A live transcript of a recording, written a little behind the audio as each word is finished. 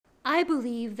I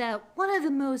believe that one of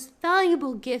the most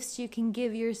valuable gifts you can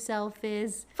give yourself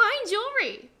is Fine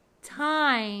jewelry.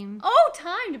 time. Oh,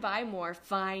 time to buy more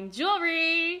fine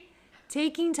jewelry.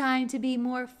 Taking time to be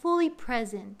more fully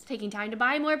present. Taking time to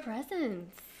buy more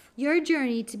presents. Your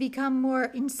journey to become more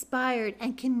inspired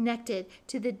and connected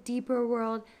to the deeper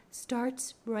world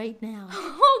starts right now.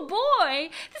 Oh boy,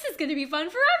 this is going to be fun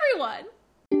for everyone.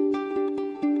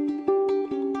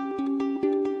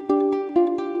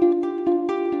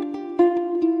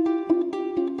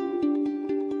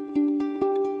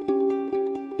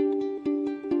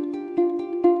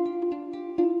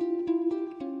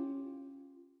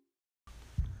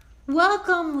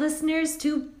 Welcome, listeners,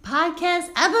 to podcast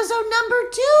episode number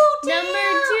 2.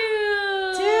 Number 2.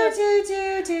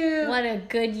 Two. What a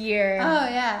good year. Oh,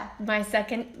 yeah. My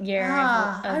second year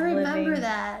of I remember living.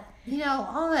 that. You know,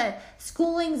 all that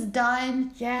schooling's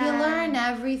done. Yeah. You learn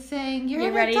everything. You're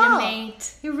an ready adult. to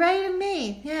mate. You're ready to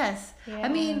mate. Yes. I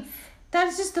mean, Yes.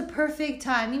 that's just the perfect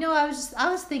time. You know, I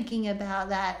was thinking about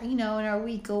that, you know, in our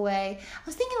week away. I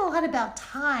was thinking a lot about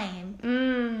time.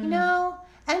 You know?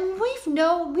 And we've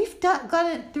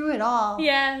gotten through it all.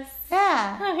 Yes.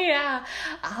 Yeah. Yeah.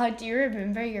 Do you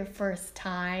remember your first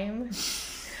time?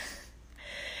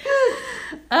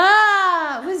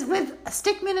 It was with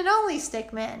Stickman and only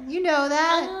Stickman. You know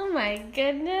that. Oh my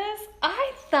goodness.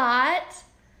 I thought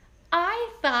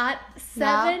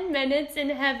 7 Minutes in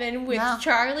Heaven with No.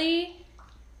 Charlie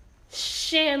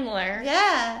Chandler.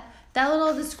 Yeah.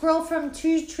 The squirrel from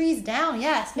 2 trees down.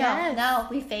 Yes. Yes. No,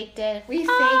 we faked it. We faked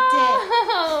it.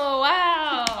 Oh,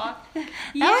 wow. That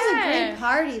was a great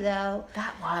party, though.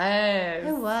 That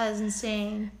It was. was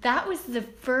insane. That was the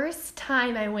first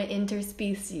time I went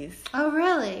interspecies. Oh,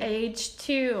 really? Age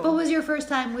 2. What was your first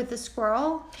time with the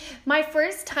squirrel? My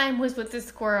first time was with the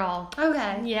squirrel.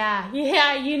 Okay. Yeah,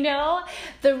 you know,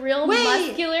 the real Wait.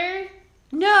 muscular.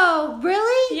 No,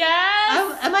 really?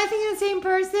 Yes. Am I thinking the same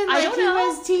person? I don't know.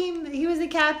 He was the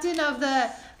captain of the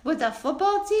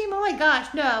football team? Oh my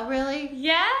gosh, no, really?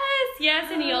 Yes,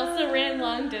 and he also ran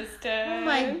long distance. Oh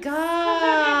my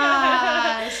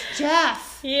gosh.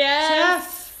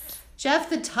 Yes. Jeff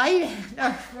the tight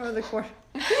end. Or the quarter.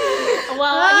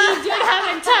 Well, he did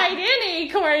have a tight end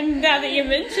acorn now that you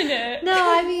mention it. No,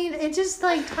 I mean, it just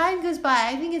like time goes by.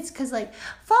 I think it's because like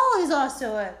fall is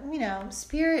also a, you know,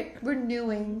 spirit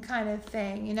renewing kind of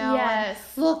thing, you know? Yes.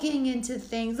 And looking into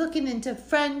things, looking into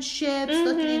friendships,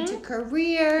 looking into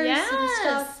careers and Yes.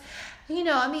 stuff. You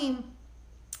know, I mean,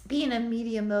 being a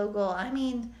media mogul, I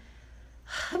mean,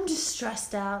 I'm just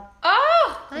stressed out.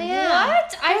 Oh, I am.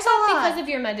 what? I There's a thought lot. because of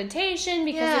your meditation,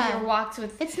 because Yeah. of your walks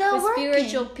with, It's not with working.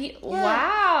 spiritual people. Yeah.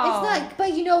 Wow. It's not,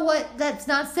 but you know what? That's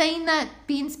not saying that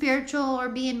being spiritual or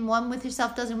being one with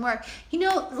yourself doesn't work. You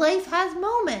know, life has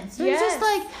moments. It's just Yes.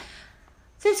 like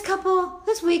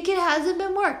this week it hasn't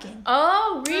been working.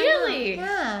 Oh, really?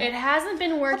 Yeah. It hasn't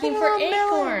been I've working been for a little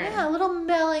Acorn. Yeah, a little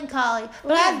melancholy.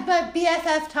 But Ooh. but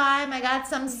BFF time. I got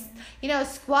some, you know,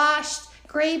 squashed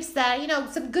grapes that, you know,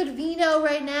 some good vino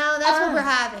right now. That's what we're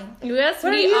having. Yes,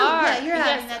 What we are you? are. Yeah, you're yes,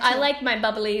 having that I too. like my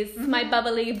bubblies, my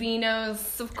bubbly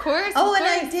vinos, of course. Oh, of and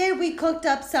I course. did. We cooked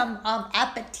up some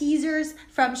appetizers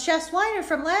from Chef's Weiner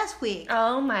from last week.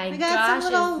 Oh my We gosh. got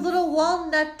some little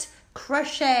walnut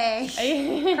crochet.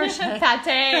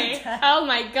 Pate. Oh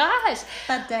my gosh.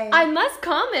 Pate. I must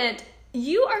comment.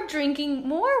 You are drinking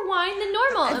more wine than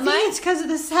normal. I Am think I? it's because of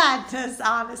the sadness,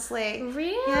 honestly.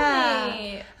 Really?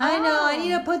 Yeah. I know. I Oh. need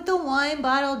to put the wine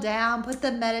bottle down, put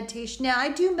the meditation. Now, I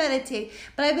do meditate,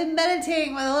 but I've been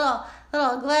meditating with a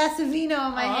little glass of vino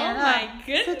in my hand. Oh my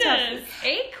it's a goodness,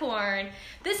 toughie. Acorn!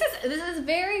 This is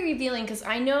very revealing because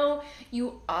I know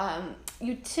you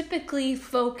typically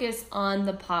focus on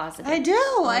the positive. I do.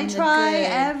 I the try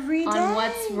good, every day. on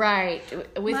what's right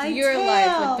with My your tail,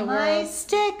 life, with the my world.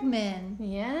 stickman.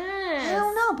 Yes. I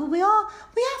don't know, but we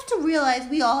have to realize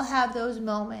we all have those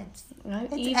moments.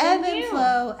 It's Even ebb and you.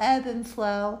 flow, ebb and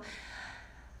flow.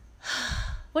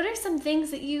 What are some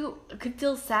things that you could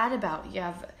feel sad about? You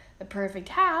have the perfect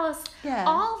house, Yeah.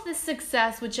 all of the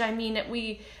success, which I mean,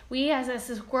 we as a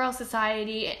squirrel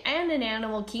society and an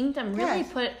animal kingdom really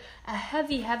Yes. put a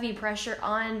heavy pressure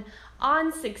on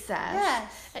success.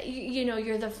 Yes. You know,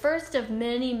 you're the first of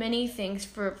many things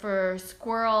for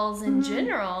squirrels in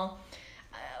general.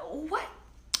 What?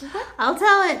 I'll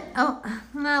tell it. Oh,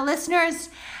 listeners,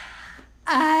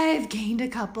 I've gained a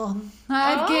couple.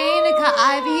 I've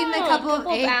eaten a couple of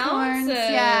acorns.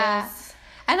 ounces. Yeah.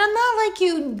 And I'm not like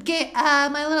you,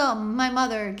 my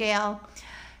mother, Gail.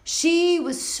 she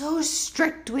was so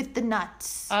strict with the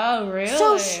nuts. Oh, really?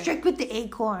 So strict with the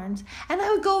acorns. And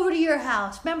I would go over to your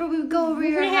house. Remember, we would go over to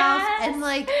your house and,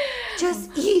 like, just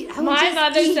eat. My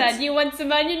mother said, you want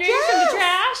some onion rings from the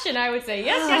trash? And I would say,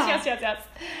 yes.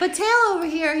 But Tail over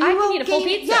here, you I won't can eat a full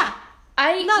pizza. Yeah.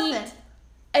 I Nothing. eat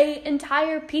an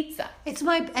entire pizza. It's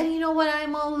and you know what?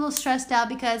 I'm a little stressed out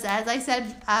because, as I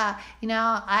said,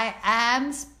 I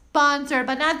am sponsored,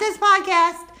 but not this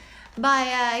podcast, by,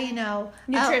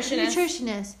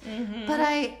 nutritionist. Mm-hmm. But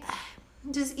I'm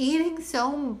just eating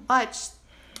so much.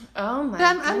 Oh my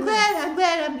But I'm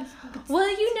glad.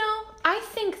 Well, I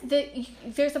think that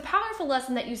there's a powerful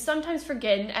lesson that you sometimes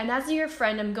forget, and as your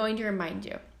friend, I'm going to remind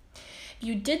you.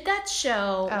 You did that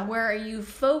show where you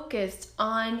focused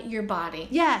on your body.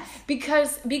 Yes.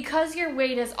 Because your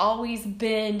weight has always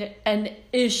been an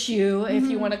issue, if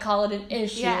you want to call it an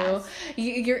issue. Yes.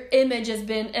 Your image has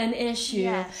been an issue.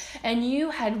 Yes. And you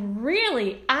had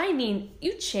really,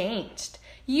 you changed.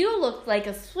 You looked like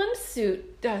a swimsuit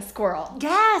squirrel.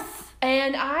 Yes.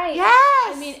 And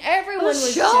everyone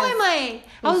was showing I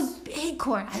was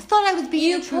acorn. I thought I was being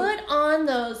You put on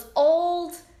those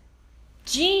old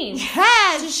jeans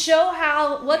yes. to show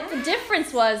what the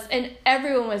difference was, and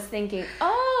everyone was thinking,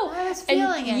 I was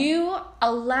feeling it. You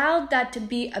allowed that to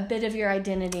be a bit of your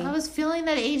identity. I was feeling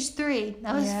that age 3.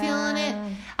 I was feeling it.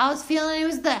 I was feeling it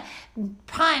was the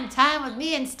prime time with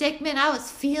me and Stickman. I was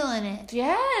feeling it.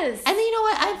 Yes. And you know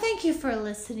what? I thank you for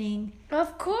listening.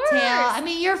 Of course. Tail.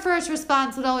 Your first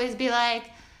response would always be like,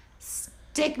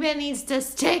 Stickman needs to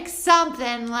stick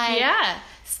something.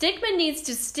 Stickman needs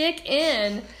to stick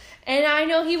in. And I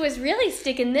know he was really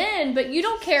sticking then, but you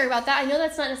don't care about that. I know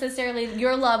that's not necessarily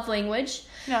your love language.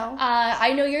 No.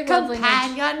 I know your love language.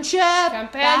 Companionship.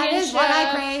 That is what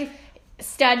I crave.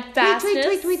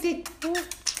 Steadfastness. Tweet.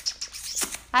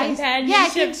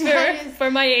 Companionship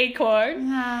for my acorn.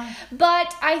 Yeah.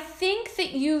 But I think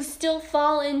that you still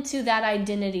fall into that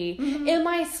identity. Mm-hmm. Am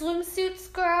I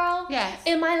swimsuits girl? Yes.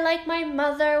 Am I like my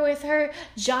mother with her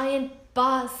giant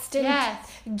bust and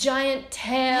giant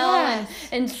tail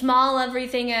and small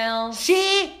everything else?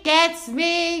 She gets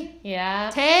me. Yeah.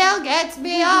 Tail gets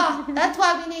me off. That's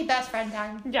why we need best friend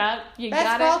time. Yeah.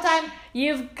 Best girl time.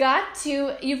 You've got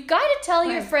to tell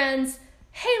your friends,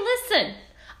 hey, listen,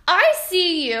 I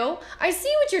see you. I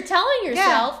see what you're telling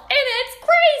yourself, and it's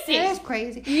crazy. It is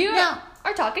crazy. You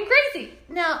are talking crazy.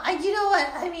 Now, you know what?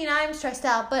 I'm stressed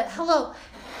out, but hello,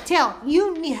 Tail,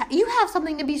 you have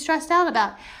something to be stressed out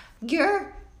about.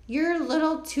 Your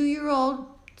little 2-year-old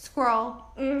squirrel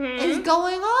is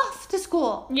going off to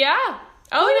school. Yeah.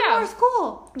 Going to more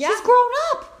school. Yeah. She's grown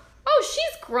up. Oh,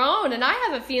 she's grown, and I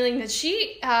have a feeling that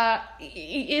she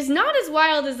is not as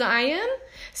wild as I am.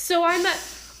 So I'm a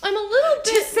little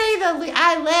bit. Just say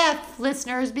I laugh,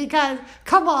 listeners, because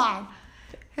come on.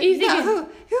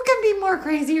 Who can be more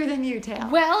crazier than you, Tail?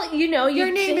 Well,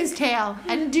 your name is Tail,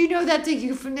 and do you know that's a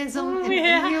euphemism in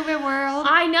the human world?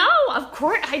 I know, of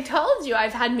course. I told you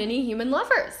I've had many human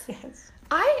lovers. Yes.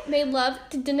 I made love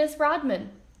to Dennis Rodman.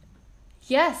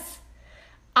 Yes,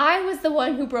 I was the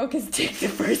one who broke his dick the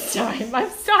first time. I'm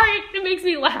sorry, it makes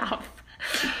me laugh.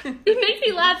 It makes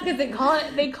me laugh because they call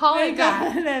it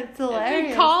that. That's hilarious.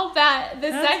 They call that the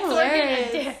sex organ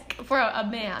a dick for a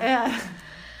man. Yeah.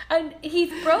 And he's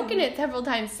broken it several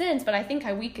times since, but I think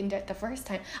I weakened it the first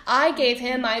time. I gave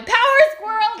him my power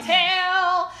squirrel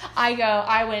tail.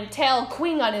 I went tail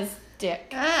queen on his dick.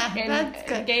 That's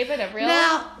good. Gave it a real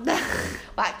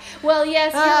whack. Well, Well,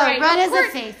 yes, you're right. Red as a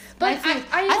face. But I think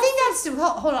that's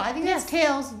hold on. I think that's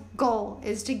Tail's goal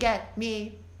is to get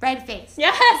me red face.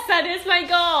 Yes, that is my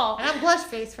goal. And I'm blush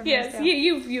face from yes.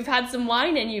 You've had some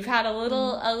wine and you've had a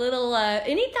little.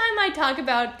 Anytime I talk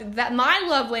about that, my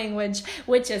love language,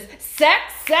 which is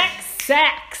sex.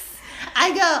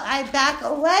 I back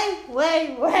away.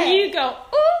 You go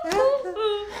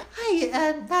ooh.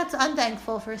 That's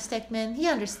unthankful for Stickman. He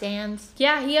understands.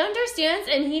 Yeah, he understands,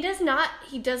 and he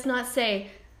does not say,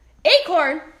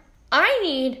 Acorn, I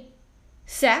need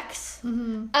sex.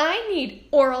 Mm-hmm. I need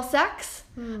oral sex.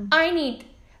 I need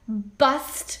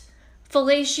bust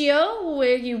fellatio,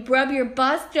 where you rub your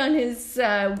bust on his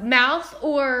mouth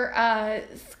or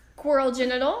squirrel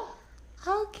genital.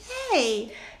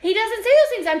 Okay. He doesn't say those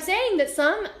things. I'm saying that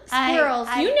some squirrels,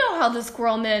 you know how the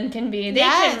squirrel men can be.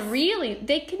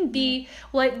 They can be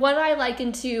like what I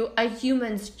liken to a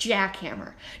human's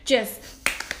jackhammer. Just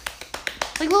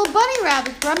like little bunny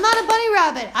rabbits, but I'm not a bunny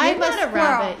rabbit. I'm not a a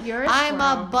rabbit. You're a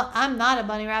squirrel. I'm not a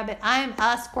bunny rabbit. I'm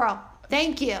a squirrel.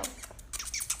 Thank you.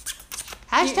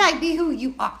 Hashtag be who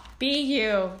you are. Be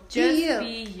you. Just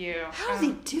be you. How does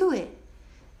he do it?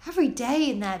 every day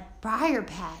in that briar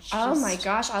patch. Oh my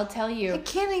gosh, I'll tell you. I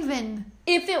can't even.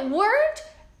 If it weren't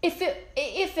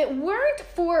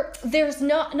for, there's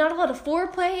not a lot of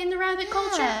foreplay in the rabbit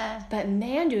culture, but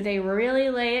man, do they really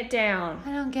lay it down.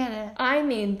 I don't get it. I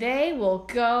mean, they will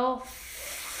go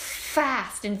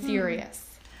fast and furious.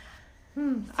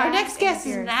 Our next guest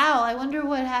is an owl. I wonder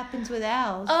what happens with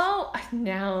owls. Oh,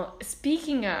 now,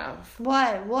 speaking of.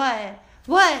 What?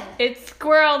 It's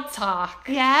squirrel talk.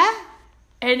 Yeah?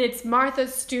 And it's Martha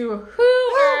Stewart.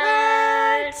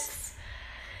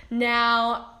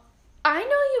 Now, I know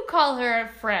you call her a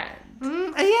friend.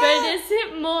 Yeah. But is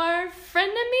it more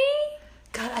frenemy?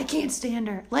 God, I can't stand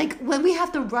her. Like, when we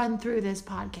have to run through this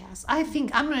podcast, I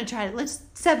think I'm going to try it.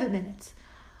 7 minutes.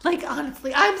 Like,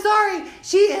 honestly, I'm sorry.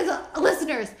 She is,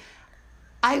 listeners,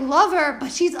 I love her,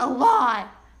 but she's a lot.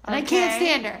 And I can't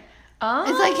stand her. Oh.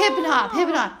 It's like hip and hop.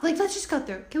 Like, let's just go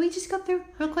through. Can we just go through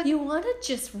real quick? You want to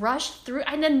just rush through?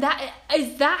 And then that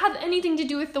have anything to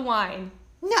do with the wine?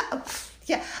 No.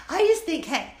 Yeah. I just think,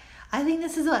 hey, I think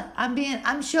this is what I'm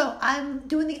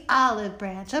doing the olive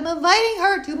branch. I'm inviting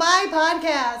her to my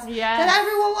podcast. Yes. That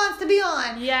everyone wants to be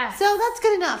on. Yes. So that's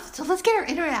good enough. So let's get her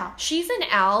in or out. She's an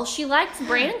owl. She likes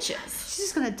branches. She's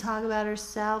just going to talk about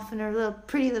herself and her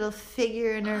pretty little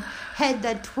figure and her head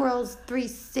that twirls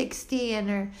 360 and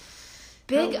her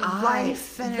big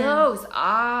life eyes. and Those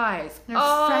eyes. And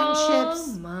her friendships.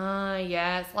 Oh my,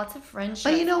 yes. Lots of friendships.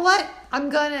 But you know what? I'm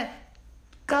going to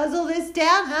guzzle this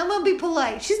down. I'm going to be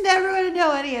polite. She's never going to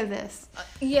know any of this.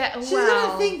 Yeah, She's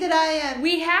going to think that I am.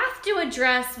 We have to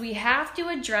address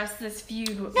this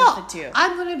feud with the two.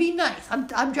 I'm going to be nice.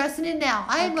 I'm dressing it now.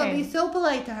 I am going to be so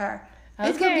polite to her.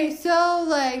 It's going to be so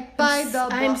by the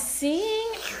book. I'm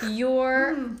seeing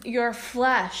your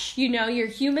flesh, your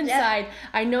human side.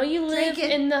 I know you live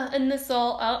in the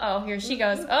soul. Oh, here she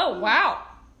goes. Oh, wow.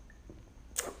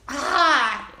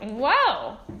 Ah.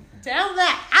 Whoa. Down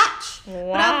that. Ouch.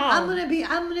 Wow. But I'm going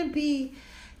to be,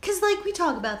 because we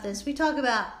talk about this. We talk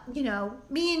about,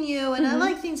 me and you, and I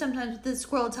like things sometimes with the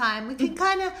squirrel time. We can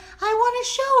I want to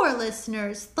show our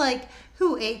listeners,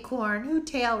 who Acorn, who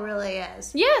Tail really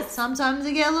is. Yes. Sometimes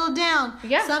I get a little down.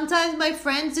 Yeah. Sometimes my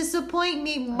friends disappoint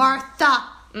me, Martha.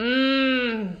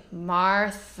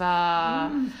 Martha.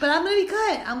 But I'm going to be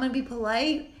good. I'm going to be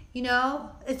polite.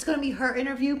 It's going to be her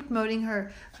interview promoting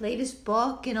her latest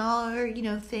book and all her,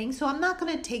 things. So I'm not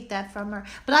going to take that from her.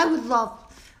 But I would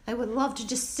love to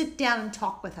just sit down and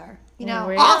talk with her.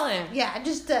 Really?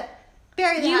 Just to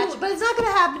bury the hatchet. But it's not going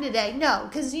to happen today. No,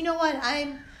 because you know what?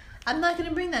 I'm not going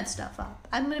to bring that stuff up.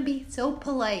 I'm going to be so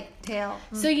polite, Tail.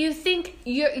 So you think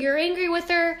you're angry with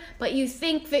her, but you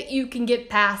think that you can get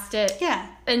past it. Yeah.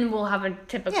 And we'll have a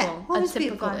typical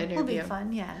interview. It'll be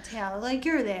fun. Yeah, Tail.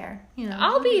 You're there.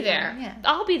 I'll be there. Yeah.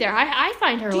 I'll be there. I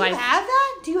find her life. Do you have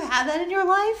that? Do you have that in your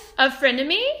life? A friend of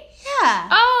me? Yeah.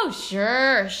 Oh,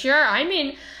 sure. I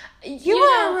mean, you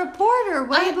were a reporter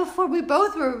way before we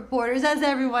both were reporters, as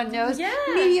everyone knows. Yeah.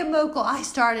 Media mogul. I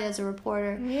started as a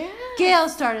reporter. Yeah. Gail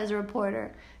started as a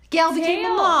reporter. Gail became a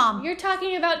mom. You're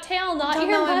talking about Tail, not talking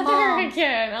your about mother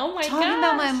again. Oh my god. Talking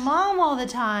about my mom all the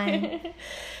time.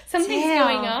 Something's Tail.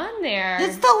 going on there.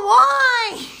 It's the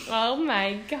wine. Oh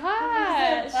my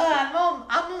gosh. I'm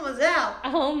almost out.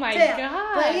 Oh my Tail.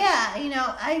 gosh. But yeah,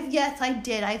 I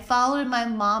did. I followed in my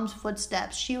mom's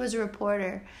footsteps. She was a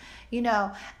reporter.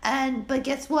 But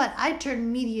guess what? I turned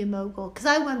media mogul because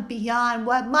I went beyond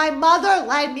what my mother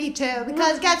led me to.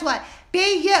 Because guess what?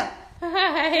 Be you.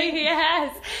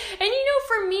 Yes. And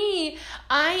for me,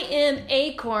 I am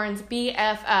Acorn's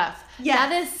BFF. Yes.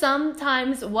 That is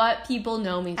sometimes what people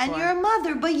know me for. And you're a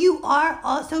mother, but you are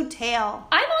also Tail.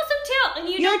 I'm also Tail.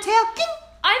 And you're Tail.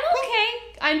 I'm okay.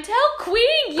 I'm Tail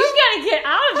Queen. You gotta get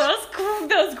out of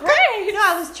those grapes. No,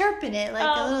 I was chirping it a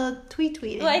little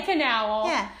tweeting. Like an owl.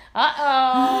 Yeah.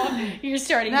 Uh-oh. You're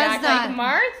starting to act like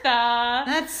Martha.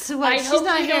 That's what she's not here.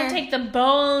 I hope you don't take the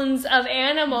bones of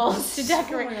animals to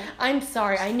decorate. I'm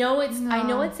sorry. I know it's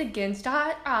against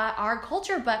our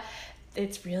culture, but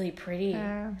it's really pretty.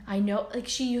 I know,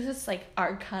 she uses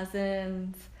our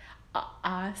cousins,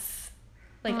 us.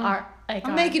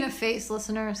 I'm making a face,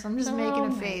 listeners. I'm just making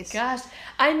a face. Gosh,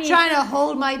 I mean, trying to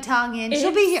hold my tongue in.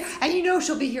 She'll be here, and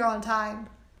she'll be here on time.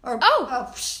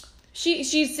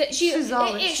 She's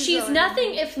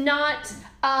nothing if not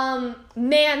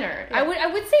mannered. Yeah. I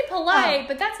would say polite,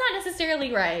 but that's not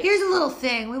necessarily right. Here's a little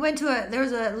thing. We went to there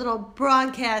was a little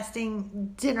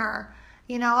broadcasting dinner,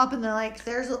 up in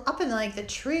the the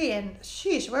tree, and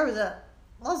sheesh, where was it?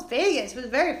 Las Vegas. It was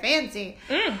very fancy,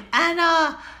 and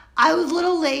I was a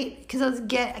little late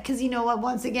because you know what?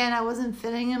 Once again, I wasn't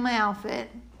fitting in my outfit.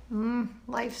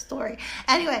 Life story.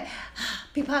 Anyway,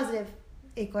 be positive.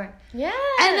 Acorn. Yeah.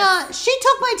 And she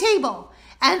took my table.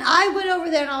 And I went over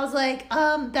there and I was like,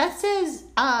 that says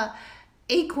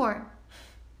Acorn.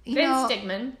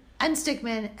 Stickman. And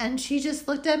Stickman. And she just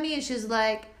looked at me and she's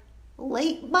like,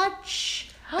 late much?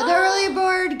 The early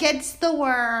bird gets the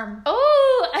worm.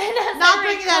 Oh, and as Not I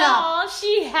bringing that recall,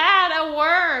 she had a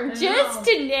worm just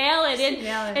to nail it.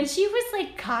 And she was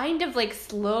like kind of like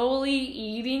slowly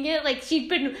eating it. Like she'd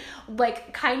been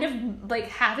like kind of like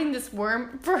having this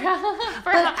worm for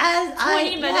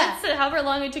 20 minutes, however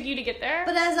long it took you to get there.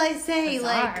 But as I say,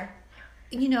 Bizarre.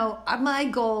 like, my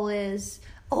goal is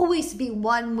always to be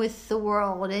one with the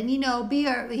world and, be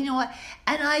what,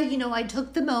 and I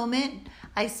took the moment.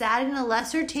 I sat in a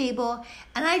lesser table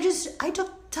and I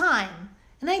took time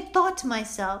and I thought to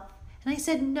myself and I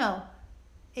said, no,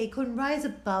 Acorn, rise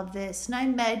above this. And I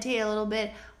meditated a little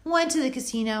bit, went to the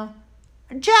casino,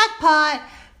 jackpot.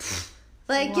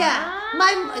 Like,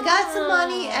 I got some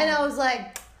money and I was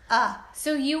like,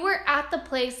 So you were at the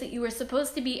place that you were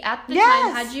supposed to be at the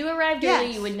time. Had you arrived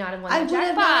early, you would not have won the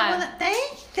jackpot.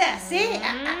 See?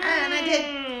 And I did.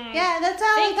 Yeah, that's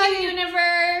how Thank I got you,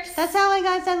 universe. That's how I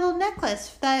got that little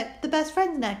necklace, the best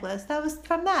friend's necklace. That was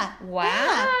from that. Wow.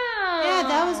 Yeah,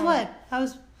 that was what?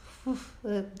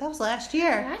 That was last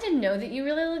year. I didn't know that you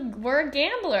really were a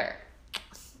gambler.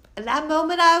 At that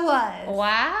moment I was.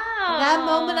 Wow. At that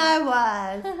moment I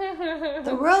was.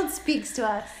 The world speaks to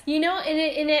us.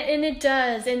 And it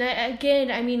does. And again,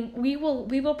 I mean, we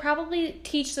will probably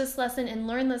teach this lesson and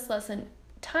learn this lesson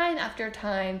time after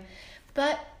time.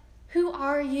 But who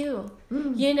are you?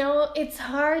 It's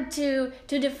hard to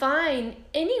define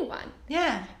anyone.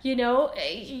 Yeah.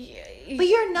 But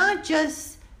you're not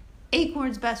just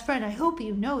Acorn's best friend. I hope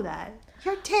you know that.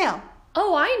 You're Tail.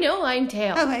 Oh, I know I'm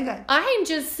Tail. Okay, good. I'm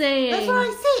just saying. That's what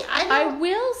I say. I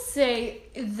will say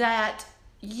that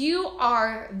you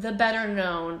are the better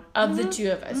known of the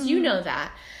two of us. Mm-hmm. You know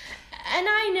that. And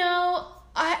I know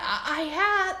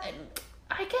I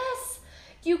guess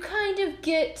you kind of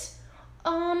get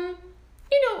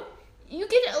you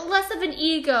get less of an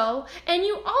ego, and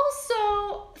you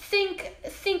also think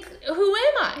who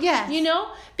am I? Yes.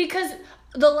 Because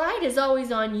the light is always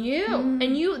on you,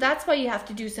 and that's why you have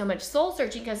to do so much soul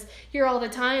searching, because you're all the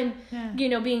time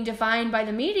being defined by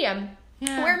the medium.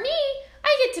 Where me,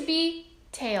 I get to be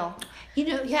Tail.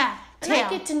 Tail. And I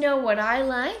get to know what I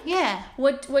like. Yeah.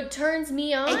 What turns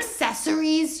me on.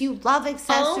 Accessories. You love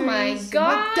accessories. Oh my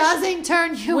gosh. What doesn't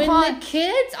turn you on? When the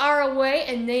kids are away,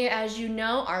 and they, as you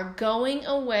know, are going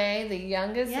away. The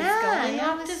youngest is going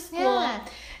off to school. Yeah.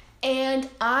 And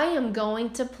I am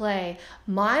going to play.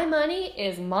 My money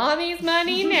is mommy's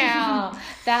money now.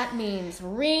 That means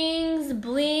rings,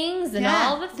 blings, and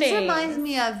all the things. This reminds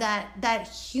me of that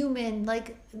human,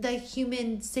 like the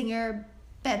human singer,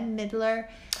 Bette Midler.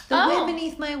 The Wind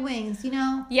Beneath My Wings,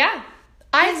 Yeah.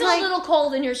 I feel a little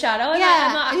cold in your shadow.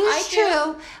 It's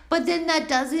true. But then that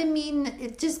doesn't mean,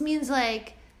 it just means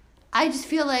like, I just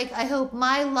feel like I hope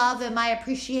my love and my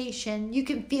appreciation, you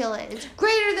can feel it. It's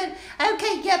greater than,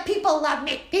 people love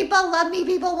me. People love me.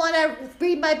 People want to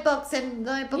read my books and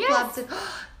my book clubs. And,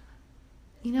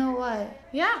 you know what?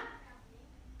 Yeah.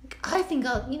 I think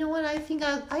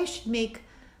I should make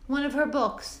one of her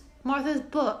books, Martha's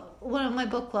book, one of my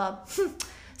book club.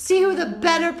 See who the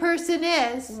better person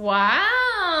is. Wow.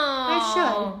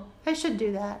 I should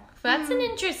do that. That's an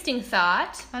interesting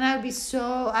thought. And I'd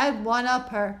one up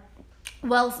her.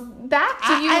 Well, back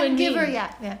to you and me.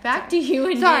 Back to you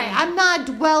and me. Sorry, I'm not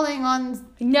dwelling on...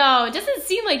 No, it doesn't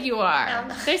seem like you are.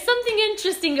 No. There's something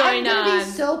interesting going on. I'm going to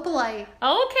be so polite.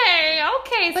 Okay.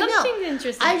 But something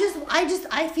interesting.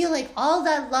 I feel like all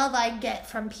that love I get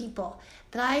from people,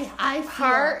 that I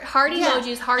feel... Heart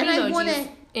emojis,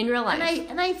 in real life.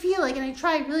 And I feel like, and I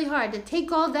try really hard to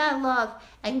take all that love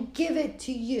and give it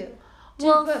to you.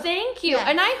 Thank you. Yeah.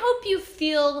 And I hope you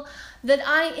feel that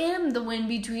I am the wind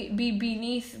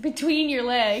between your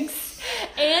legs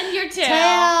and your tail.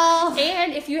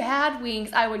 And if you had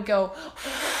wings, I would go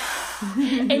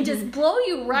and just blow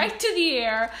you right to the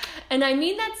air. And I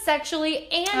mean that sexually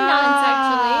and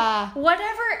non-sexually.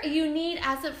 Whatever you need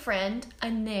as a friend,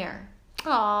 I'm there.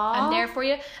 Aww. I'm there for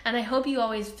you, and I hope you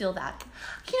always feel that.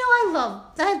 I love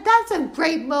that. That's a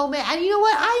great moment. And you know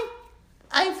what?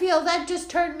 I feel that just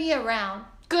turned me around.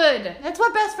 Good. That's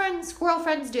what best friends, squirrel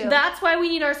friends do. That's why we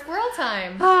need our squirrel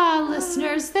time.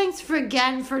 Listeners, thanks for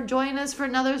joining us for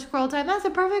another squirrel time. That's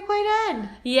a perfect way to end.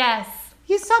 Yes.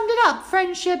 You summed it up.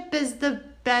 Friendship is the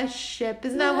best ship.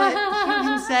 Isn't that what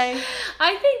you say?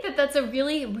 I think that that's a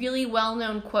really, really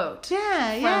well-known quote.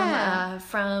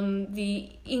 From the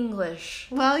English.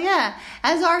 Well, yeah.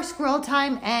 As our squirrel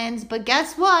time ends, but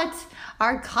guess what?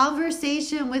 Our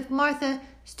conversation with Martha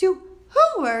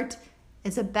Stewart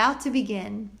is about to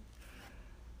begin.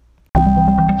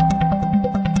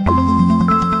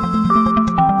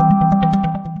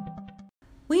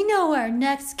 We know our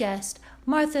next guest,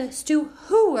 Martha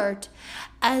Stewart,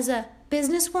 as a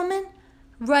businesswoman,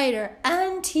 writer,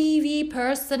 and TV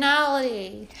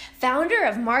personality. Founder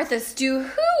of Martha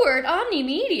Stewart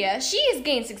Omnimedia, she has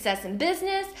gained success in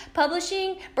business,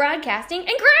 publishing, broadcasting,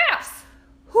 and crafts.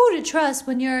 Who to Trust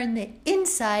When You're in the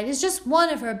Inside is just one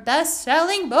of her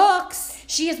best-selling books.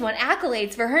 She has won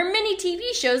accolades for her many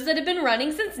TV shows that have been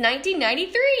running since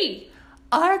 1993.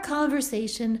 Our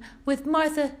conversation with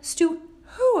Martha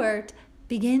Stewart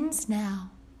begins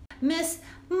now. Miss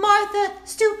Martha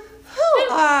Stewart.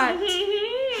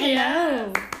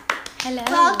 Hello.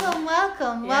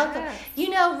 Welcome. You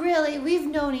know, really, we've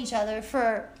known each other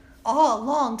for a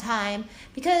long time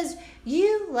because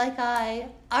you, like I,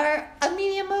 are a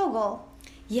media mogul.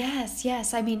 Yes.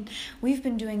 I mean, we've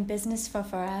been doing business for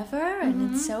forever,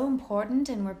 and it's so important,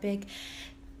 and we're big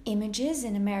images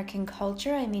in American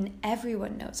culture. I mean,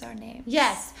 everyone knows our name.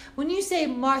 Yes. When you say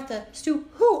Martha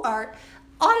Stewart,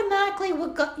 automatically,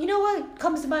 you know what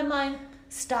comes to my mind?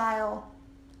 Style,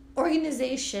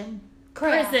 organization,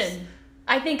 crafts. Prison.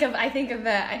 I think of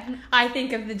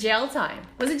the jail time.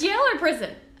 Was it jail or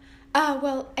prison?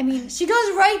 Well, I mean, she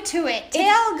goes right to it.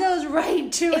 Tail goes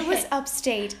right to it. It was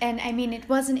upstate, and I mean, it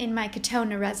wasn't in my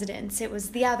Katona residence. It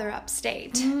was the other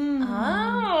upstate.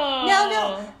 Oh.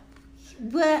 No.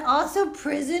 But also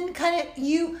prison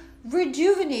you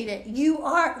rejuvenate it. You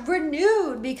are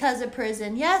renewed because of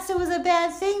prison. Yes, it was a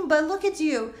bad thing, but look at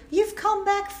you. You've come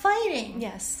back fighting.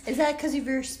 Yes. Is that because of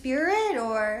your spirit,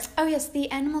 or? Oh, yes. The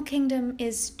animal kingdom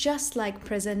is just like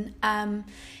prison.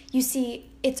 You see,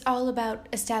 it's all about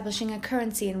establishing a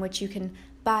currency in which you can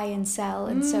buy and sell.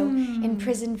 And so in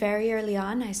prison, very early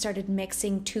on, I started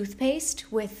mixing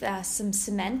toothpaste with some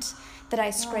cement that I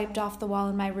scraped off the wall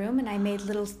in my room, and I made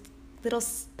little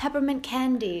peppermint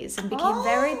candies and became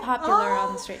very popular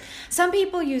on the street. Some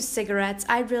people use cigarettes.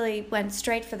 I really went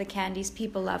straight for the candies.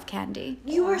 People love candy.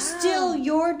 You were still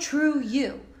your true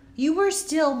you. You were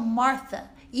still Martha.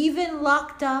 Even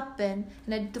locked up and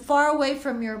far away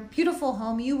from your beautiful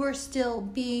home, you were still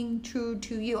being true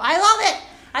to you. I love it.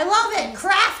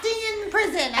 Crafting in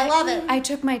prison. I love it. I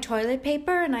took my toilet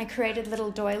paper and I created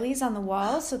little doilies on the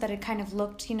wall so that it kind of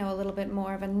looked, a little bit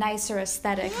more of a nicer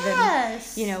aesthetic than,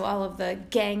 all of the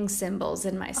gang symbols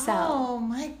in my cell. Oh,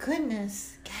 my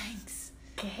goodness. Gangs.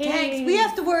 We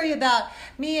have to worry about,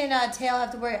 me and Tail have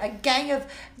to worry, a gang of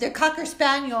the Cocker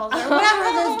Spaniels or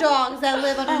whatever those dogs that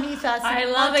live underneath us. I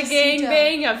love a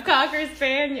gang of Cocker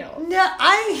Spaniels. No,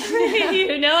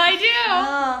 You know I do.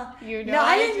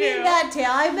 I didn't mean that, Tail.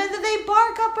 I meant that they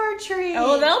bark up our tree.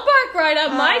 Oh, they'll bark right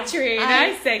up my tree, and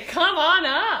I say, come on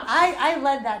up. I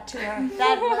led that to her.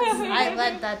 I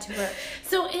led that to her.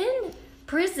 So in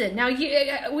prison. Now,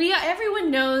 everyone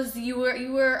knows you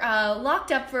were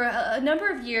locked up for a number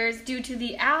of years due to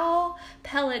the owl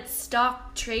pellet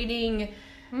stock trading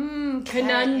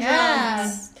conundrum.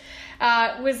 Yes.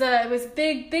 It was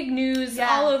big news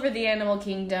all over the animal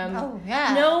kingdom. Oh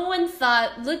yeah. No one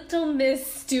thought little Miss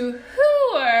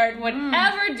Stewart would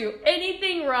ever do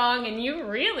anything wrong, and you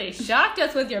really shocked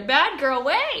us with your bad girl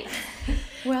ways.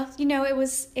 Well,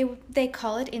 they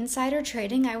call it insider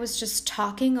trading. I was just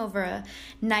talking over a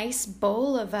nice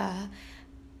bowl of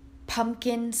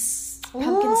pumpkin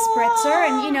spritzer,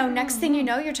 and next thing you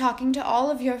know, you're talking to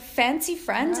all of your fancy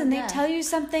friends, and they tell you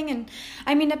something, and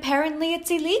I mean, apparently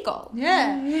it's illegal.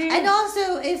 Yeah. And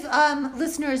also, if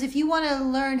listeners, if you want to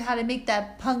learn how to make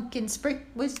that pumpkin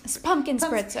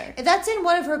spritzer, that's in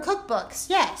one of her cookbooks.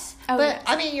 Yes. Oh, but yes.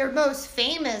 I mean, your most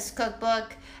famous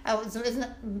cookbook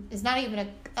it's not even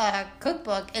a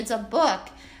cookbook. It's a book.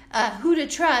 Who to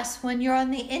Trust When You're on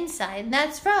the Inside, and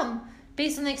that's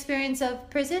based on the experience of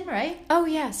prison, right? Oh,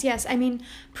 yes. I mean,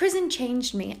 prison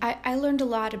changed me. I learned a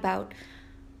lot about,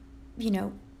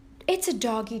 it's a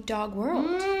dog-eat-dog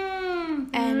world.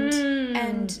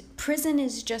 And prison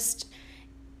is just,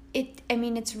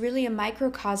 it's really a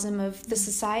microcosm of the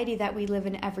society that we live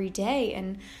in every day,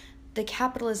 and the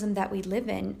capitalism that we live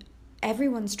in.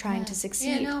 Everyone's trying to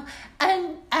succeed.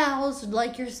 And owls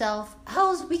like yourself,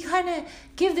 we kind of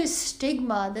give this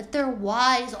stigma that they're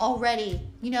wise already.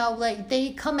 Like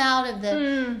they come out of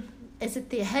the, is it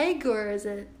the egg or is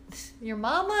it your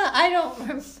mama.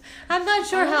 I'm not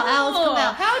sure how owls come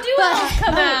out. How do owls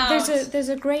come out? There's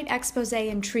a great expose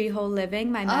in Treehole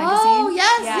Living, my magazine. Oh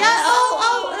yes.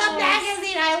 Oh, the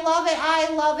magazine. I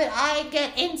love it. I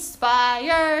get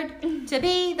inspired to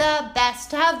be the best,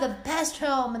 to have the best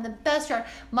home and the best yard.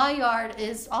 My yard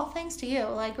is all thanks to you.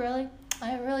 Like, really,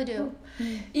 I really do.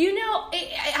 You know,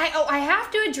 I have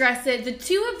to address it. The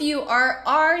two of you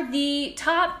are the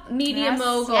top media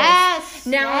moguls. Yes.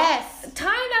 Now,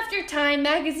 time after time,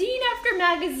 magazine after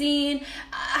magazine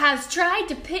has tried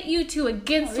to pit you two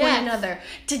against one another,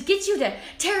 to get you to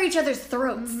tear each other's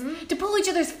throats, to pull each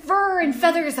other's fur and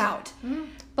feathers out.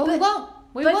 But we won't.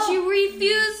 But you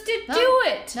refuse to do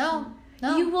it. No.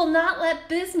 You will not let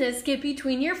business get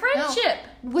between your friendship.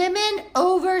 No. Women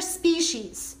over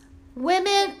species.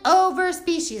 Women over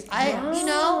species. You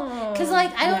know, because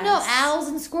like I don't know owls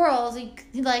and squirrels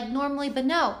like normally, but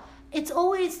no, it's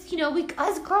always we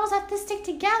as girls have to stick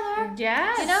together.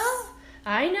 Yes, you know.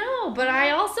 I know, but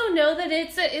I also know that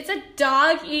it's a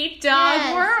dog eat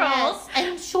dog world. Yes.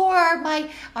 And sure, my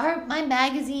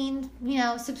magazine,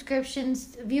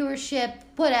 subscriptions, viewership,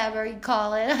 whatever you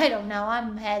call it, I don't know.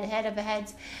 I'm head of a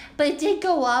heads, but it did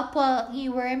go up while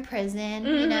you were in prison.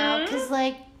 Because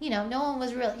no one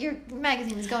was really. Your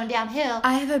magazine is going downhill.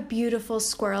 I have a beautiful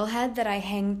squirrel head that I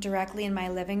hang directly in my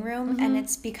living room, and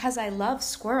it's because I love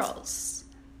squirrels.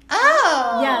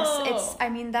 Oh. Yes,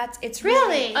 it's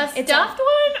really a stuffed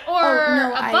one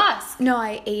or a bust? No,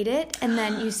 I ate it, and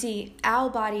then you see, owl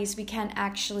bodies, we can't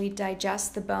actually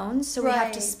digest the bones, so we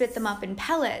have to spit them up in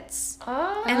pellets.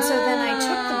 Oh. And so then I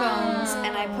took the bones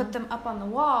and I put them up on the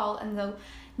wall, and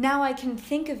now I can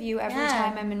think of you every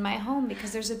time I'm in my home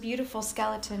because there's a beautiful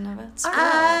skeleton of a squirrel.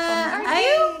 Are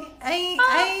you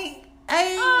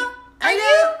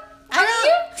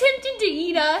tempted to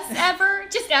eat us ever?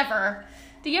 Just ever?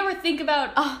 Do you ever think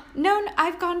about? Oh no,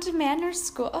 I've gone to manners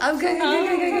school. Oh, good.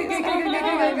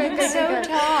 So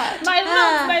taught.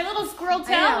 My little squirrel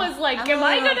tail was like, am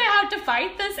I gonna have to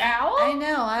fight this owl? I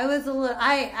know. I was a little.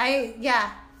 I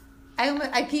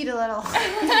peed a little.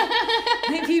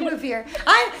 I peed with fear.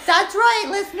 That's right,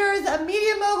 listeners. A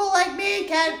media mogul like me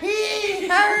can pee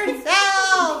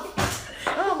herself.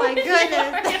 Oh my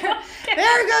goodness.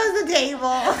 There goes the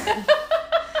table.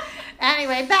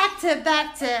 Anyway, back to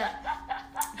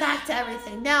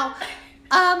everything. Now,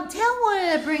 Tail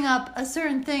wanted to bring up a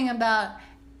certain thing about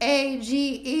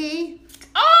AGE.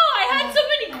 Oh, I had so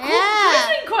many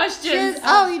prison questions.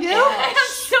 You do? I have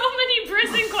so many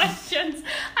prison questions.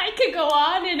 I could go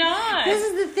on and on. This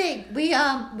is the thing. We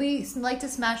like to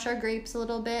smash our grapes a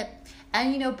little bit,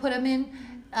 and put them in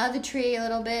the tree a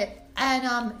little bit, and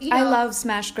I love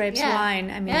smashed grapes wine.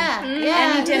 I mean,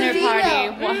 any dinner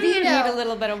party, you need a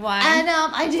little bit of wine. And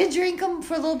I did drink them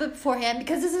for a little bit beforehand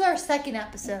because this is our second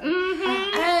episode,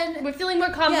 and we're feeling more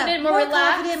confident, more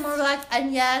relaxed,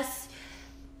 and yes.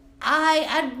 I,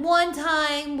 at one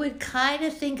time, would kind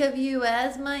of think of you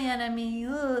as my enemy.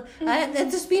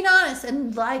 Just being honest,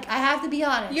 and I have to be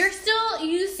honest. You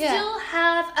still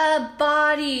have a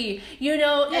body,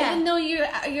 even though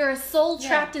you're a soul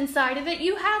trapped inside of it.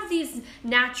 You have these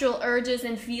natural urges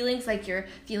and feelings, like your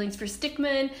feelings for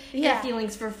stickmen, your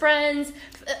feelings for friends,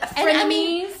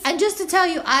 frenemies. And just to tell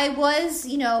you, I was,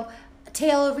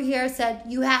 Tail over here said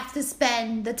you have to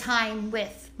spend the time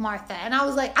with Martha, and I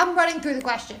was like, I'm running through the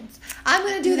questions. I'm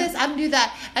gonna do this. I'm gonna do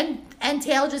that. And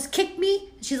Tail just kicked me.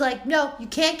 She's like, no, you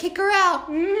can't kick her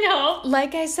out. No.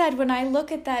 Like I said, when I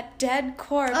look at that dead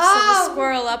corpse of a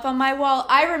squirrel up on my wall,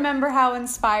 I remember how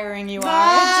inspiring you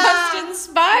are. It just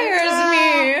inspires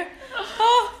me.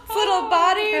 Little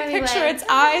body, Anyway. picture its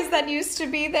eyes that used to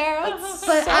be there.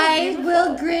 But I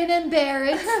will grin and bear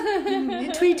it.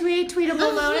 Tweetable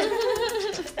moment.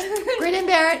 Grin and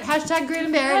bear it. Hashtag grin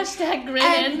and bear it. Hashtag grin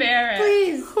and bear it.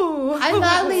 Please. I'm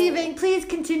not leaving. Please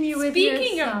continue with your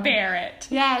Speaking of Barrett.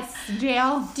 Yes,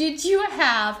 Jail. Did you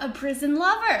have a prison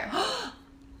lover?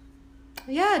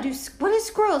 Yeah, what is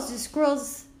squirrels? Do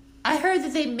squirrels... I heard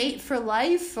that they mate for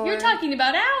life, or... You're talking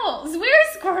about owls. We're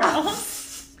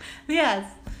squirrels. Yes.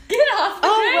 Get off the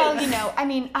train. Well, I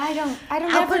don't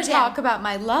I'll put ever it talk about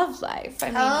my love life. I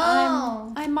mean,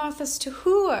 I'm Martha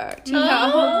Stewart,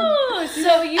 Oh,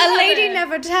 so you a have lady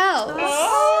never tells.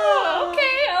 Oh, okay.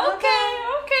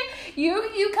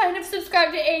 You kind of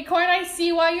subscribe to Acorn. I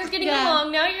see why you're getting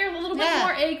along now. You're a little bit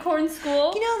more Acorn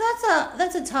school.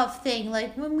 That's a tough thing.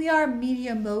 Like, when we are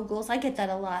media moguls, I get that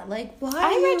a lot. Like, why?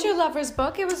 I read your lover's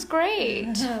book. It was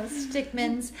great.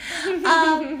 Stickman's.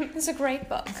 It's a great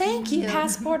book. Thank you.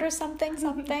 Passport or something.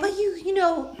 But you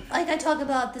know, like I talk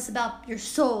about this about your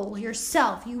soul,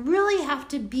 yourself. You really have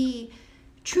to be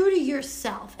true to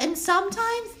yourself. And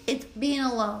sometimes it's being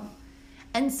alone.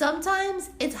 And sometimes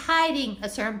it's hiding a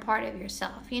certain part of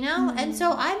yourself, you know? And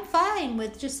so I'm fine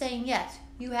with just saying, yes,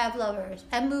 you have lovers,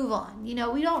 and move on. You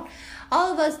know, we don't,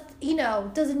 all of us, you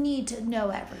know, doesn't need to know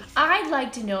everything. I'd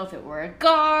like to know if it were a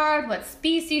guard, what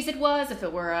species it was, if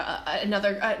it were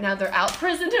another out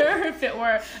prisoner, if it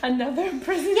were another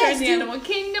prisoner in the animal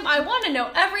kingdom. I want to know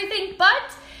everything,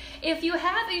 but if you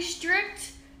have a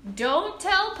strict don't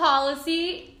tell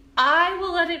policy, I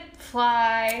will let it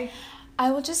fly. I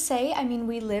will just say, I mean,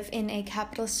 we live in a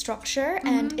capitalist structure,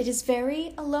 and it is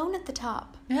very alone at the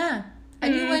top. Yeah.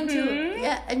 And you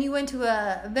went to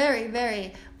a very,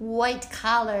 very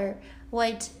white-collar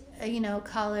place.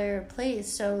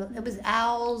 So it was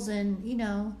owls and, you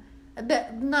know,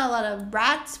 not a lot of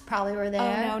rats probably were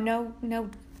there. Oh, no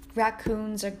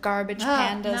raccoons or garbage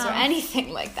pandas or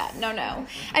anything like that. No.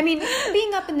 I mean,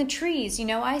 being up in the trees, you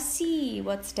know, I see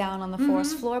what's down on the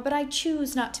forest floor, but I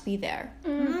choose not to be there.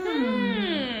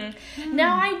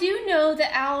 Now, I do know that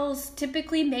owls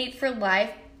typically mate for life,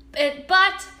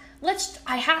 but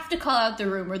I have to call out the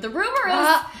rumor. The rumor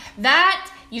is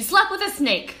that you slept with a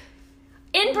snake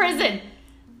in prison.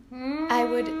 I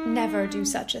would never do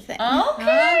such a thing. Okay. All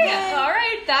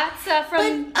right. That's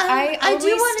from... I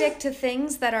always stick to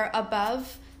things that are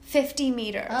above 50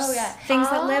 meters. Oh, yeah. Things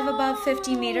that live above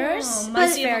 50 meters.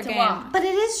 Must be fair able to game. walk. But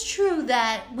it is true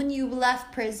that when you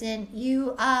left prison,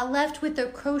 you left with a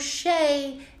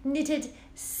crochet knitted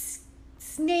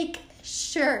snake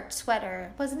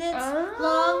sweater, wasn't it?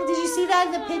 Long. Did you see that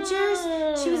in the pictures?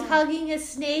 She was hugging a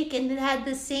snake and it had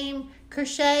the same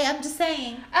crochet. I'm just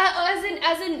saying.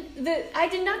 I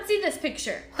did not see this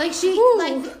picture. Like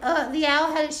the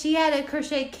owl had a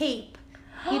crochet cape,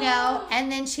 you know,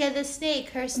 and then she had the snake,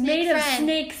 her snake made friend. of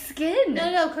snake skin.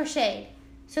 No, crocheted.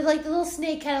 So like the little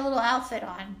snake had a little outfit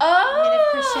on.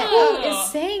 Who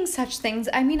is saying such things?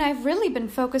 I mean, I've really been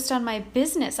focused on my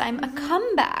business. I'm a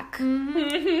comeback. All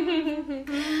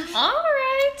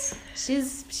right.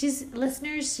 She's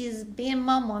listeners. She's being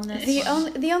mum on this.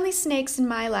 The only snakes in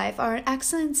my life are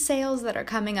excellent sales that are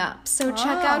coming up. So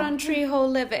check out on Treehole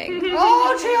Living.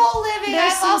 Oh, Treehole Living!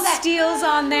 There's I love some that. steals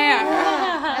on there.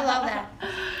 I love that.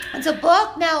 It's a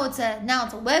book now. It's a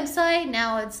website.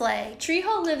 Now it's like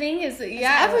Treehole Living is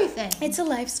everything. It's a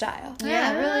lifestyle.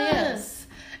 Yeah, it really is.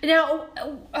 Now,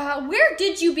 where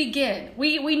did you begin?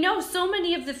 We know so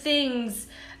many of the things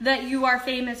that you are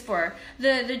famous for.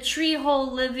 The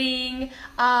Treehole Living,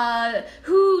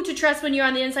 Who to Trust When You're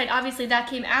on the Inside. Obviously, that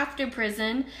came after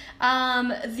prison.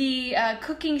 The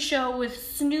cooking show with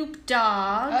Snoop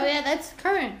Dogg. Oh yeah, that's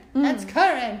current. That's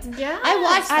current. Yeah, I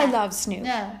watched that. I love Snoop.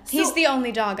 Yeah. He's the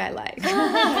only dog I like.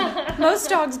 Most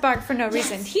dogs bark for no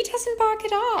reason. He doesn't bark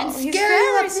at all. And He's scary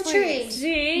very up the sweet. tree.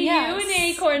 See, Yes. you and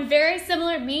Acorn, very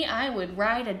similar. Me, I would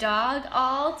ride a dog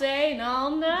all day and all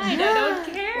night. I don't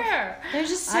care. They're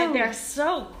just They're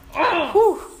so... I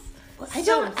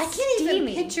can't even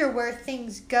picture where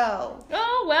things go.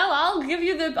 Oh, well, I'll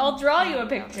draw you a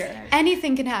picture.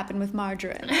 Anything can happen with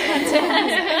margarine.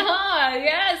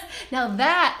 Yes. Now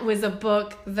that was a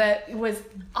book that was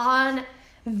on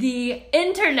the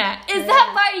internet. Is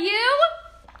that by you?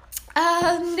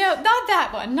 No, not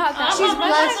that one. Not that. She's one.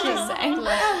 blushing.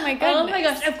 Oh my goodness. Oh my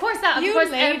gosh! Of course, You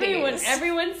ladies.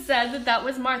 everyone said that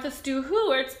was Martha Stu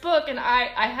Hewart's book, and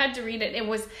I had to read it.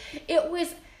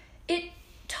 It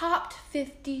topped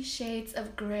 50 Shades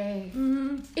of Grey.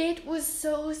 It was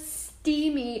so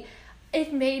steamy.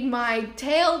 It made my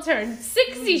tail turn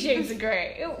 60 Shades of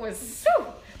Grey. It was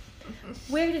so...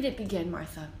 Where did it begin,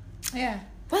 Martha? Yeah.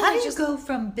 Well, How did you go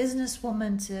from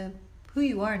businesswoman to who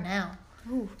you are now?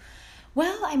 Ooh.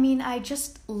 Well, I mean, I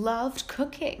just loved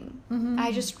cooking.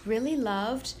 I just really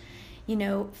loved,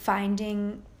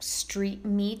 finding street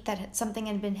meat something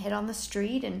had been hit on the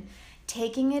street and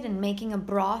taking it and making a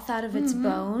broth out of its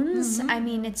bones. I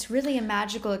mean, it's really a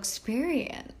magical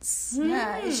experience.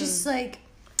 Yeah, it's just like,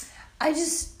 I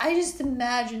just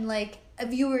imagine like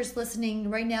viewers listening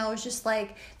right now is just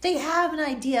like they have an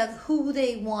idea of who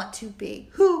they want to be.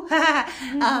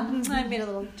 I made a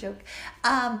little joke,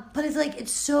 but it's like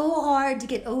it's so hard to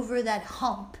get over that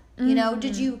hump.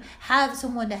 Did you have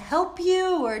someone to help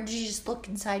you, or did you just look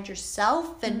inside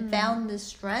yourself and found the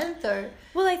strength? Or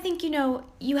well, I think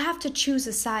you have to choose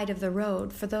a side of the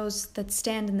road. For those that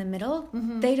stand in the middle,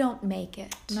 they don't make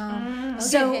it. no,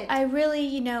 So I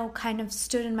really, kind of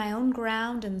stood in my own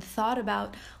ground and thought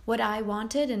about what I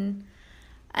wanted. And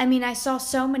I mean, I saw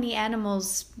so many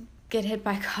animals get hit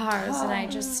by cars, and I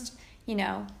just,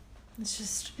 it's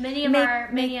just Many of our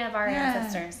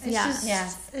ancestors. It's Yeah. just,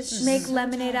 Yes. it's just make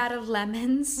lemonade out of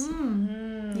lemons.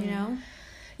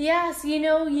 Yes,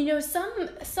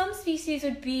 some species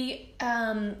would be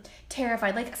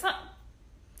terrified. Like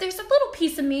there's a little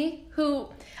piece of me who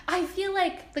I feel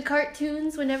like the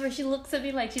cartoons. Whenever she looks at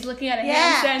me, like she's looking at a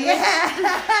ham sandwich,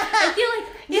 I feel like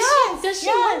does she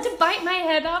want to bite my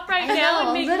head off right now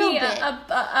and make me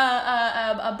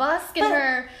a busk in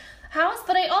her house?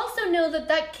 But I also know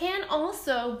that can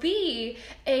also be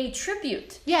a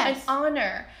tribute, an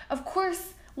honor. Of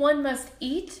course, one must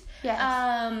eat.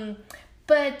 Yes.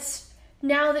 But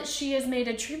now that she has made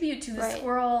a tribute to the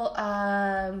squirrel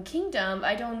kingdom,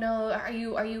 I don't know. Are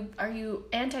you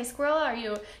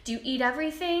anti-squirrel? Do you eat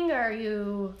everything? Or are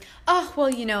you? Oh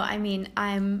well, I mean,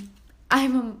 I'm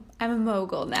a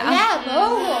mogul now. Yeah,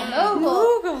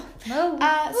 mogul.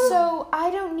 So I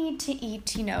don't need to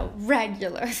eat,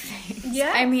 regular things.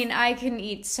 Yeah. I mean, I can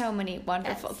eat so many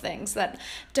wonderful things that,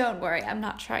 don't worry, I'm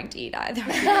not trying to eat either.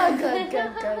 Good.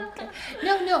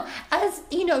 No. As,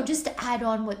 just to add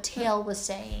on what Tail was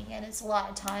saying, and it's a lot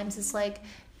of times, it's like,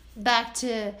 back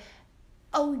to,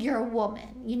 you're a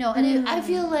woman, and I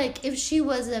feel like if she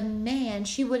was a man,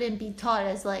 she wouldn't be taught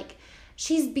as, like,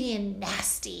 she's being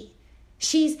nasty.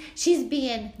 She's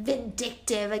being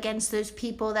vindictive against those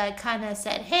people that kind of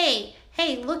said, hey,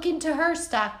 look into her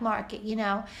stock market,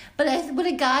 But would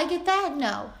a guy get that?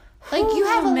 No. Like, you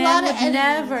have a lot of enemies.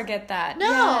 Never get that. No.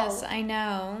 Yes, I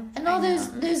know. And all those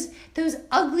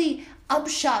ugly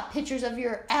upshot pictures of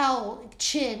your owl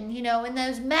chin, in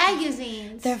those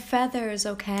magazines. They're feathers,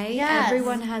 okay? Yes.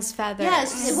 Everyone has feathers.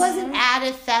 Yes, it wasn't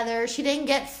added feather. She didn't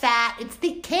get fat. It's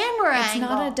the camera angle.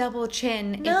 It's not a double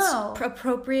chin. No. It's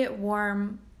appropriate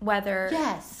warm weather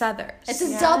feathers. It's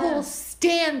a double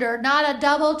standard, not a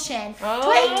double chin. Tweet.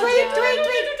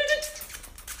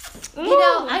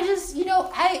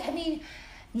 I mean,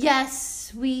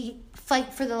 yes, we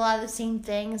fight for a lot of the same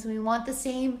things. We want the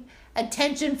same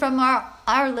attention from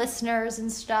our listeners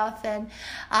and stuff. And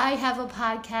I have a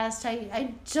podcast.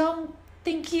 I don't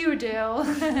think you do.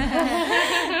 It's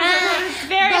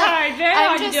very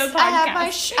hard to do a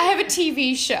podcast. I have a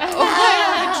TV show.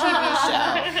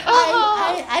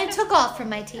 I took off from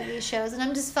my TV shows, and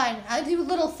I'm just fine. I do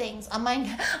little things on my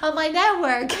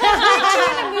network.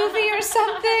 Doing a movie or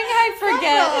something? I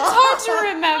forget. It's hard to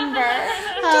remember.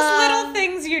 Just little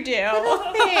things you do.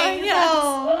 Little things.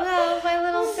 No, my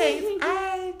little things.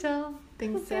 I don't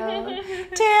think so.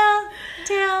 Tail.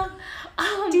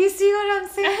 Do you see what I'm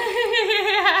saying?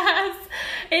 Yes.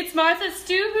 It's Martha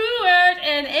Stewart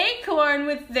and Acorn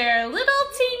with their little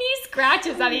teeny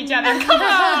scratches on each other. Come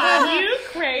on, you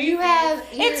crazy.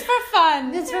 It's for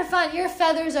fun. It's for fun. Your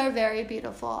feathers are very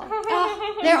beautiful.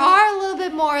 There are a little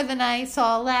bit more than I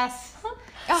saw last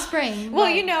spring.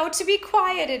 Well, to be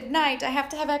quiet at night, I have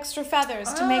to have extra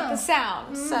feathers to make the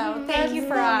sound. So thank you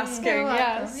for asking.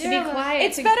 Yes. To be quiet.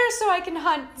 It's better so I can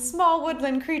hunt small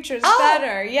woodland creatures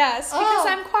better. Yes, because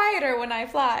I'm quieter when I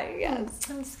fly. Yes.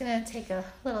 I'm just going to take a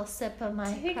little sip of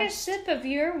my Take a sip of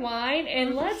your wine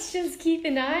and let's just keep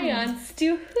an eye on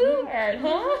Stu Hoover,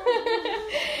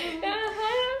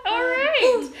 All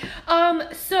right.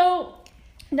 So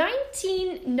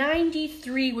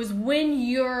 1993 was when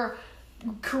your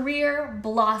career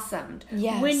blossomed.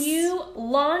 Yes. When you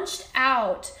launched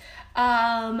out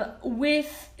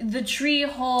with the Tree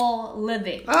Hole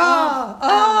Living.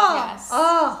 Yes.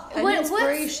 Inspiration.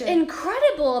 What's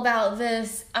incredible about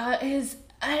this is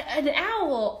an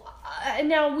owl.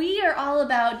 Now we are all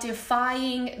about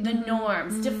defying the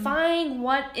norms, defying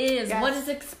what is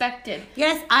expected.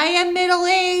 Yes, I am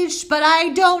middle-aged, but I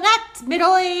don't act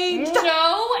middle-aged.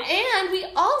 No, and we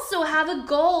also have a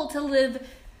goal to live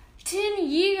 10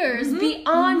 years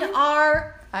beyond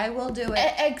our I will do it.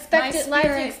 Life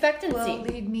expectancy will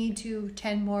lead me to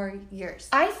 10 more years.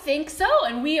 I think so,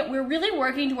 and we're really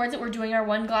working towards it. We're doing our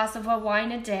 1 glass of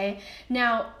wine a day.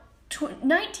 Now,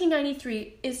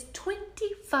 1993 is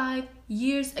 25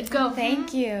 years ago.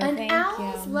 Thank you. An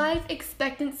owl's life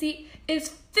expectancy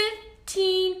is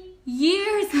 15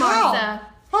 years, Martha.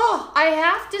 I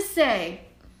have to say,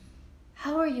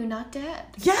 how are you not dead?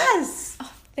 Yes.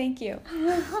 Oh, thank you.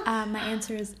 My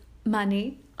answer is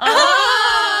money.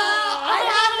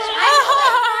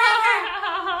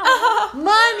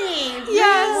 Money.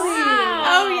 Yes. Wow.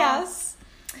 Oh, yes.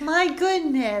 My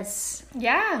goodness.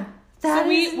 Yeah. That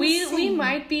so is we insane.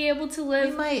 might be able to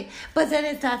live. We might. But then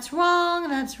if that's wrong,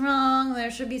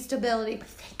 there should be stability. But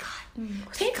thank God.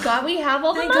 Thank God we have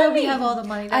all the Thank money. God we have all the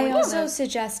money. I also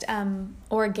suggest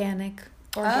organic.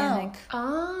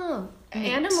 Oh,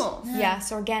 animals.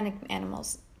 Yes, organic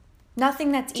animals.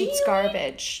 Nothing that eats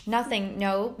garbage. Nothing.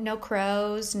 No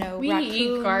crows. No We raccoons.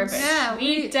 eat garbage. Yeah,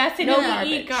 we we- definitely no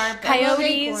eat garbage. Coyotes.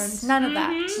 acorns. None of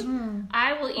that.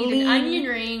 I will eat Lean. an onion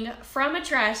ring from a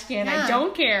trash can. Yeah. I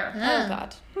don't care. Oh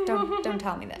God! Don't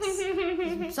tell me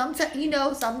this.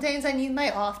 Sometimes, sometimes I need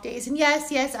my off days. And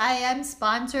yes, I am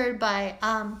sponsored by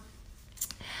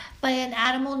an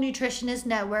animal nutritionist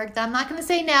network that I'm not going to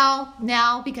say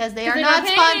now because they are they're not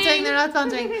not sponsoring. paying. They're not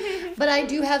sponsoring. But I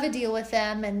do have a deal with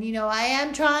them. And, I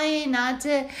am trying not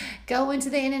to go into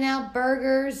the In-N-Out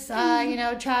burgers,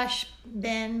 trash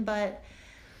bin, but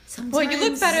sometimes. Well, you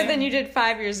look better than you did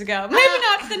 5 years ago. Maybe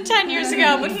not than 10 years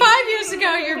ago, but 5 years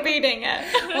ago, you're beating it.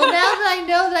 Well, now that I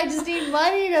know that I just need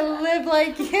money to live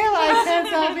like you, I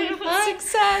guess I'll be fine.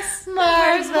 Success.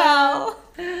 Martha. As well.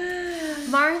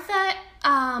 Martha,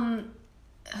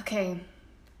 okay.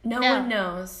 No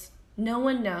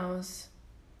one knows.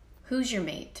 Who's your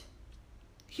mate?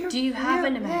 Do you have a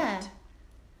mate? Yeah.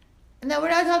 No, we're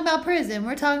not talking about prison.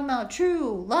 We're talking about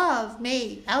true love,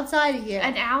 mate, outside of here.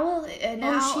 An owl?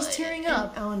 She's tearing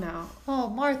up. Oh, no. Oh,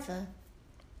 Martha.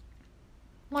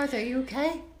 Martha, are you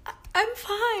okay? I'm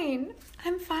fine.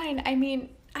 I mean,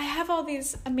 I have all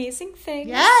these amazing things.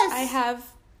 Yes. I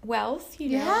have wealth,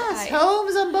 Yes,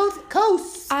 homes on both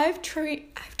coasts. I've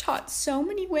taught so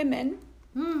many women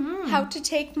how to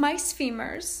take mice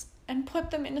femurs and put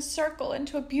them in a circle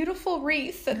into a beautiful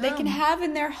wreath that they can have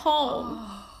in their home.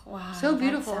 Wow. So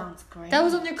beautiful. That sounds great. That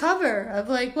was on your cover of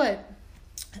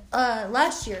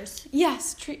last year's.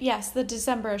 Yes, the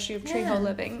December issue of Treehole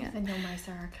Living. I know mice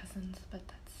are our cousins, but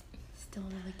that's still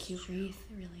a really cute wreath.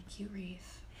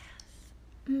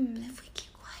 But if we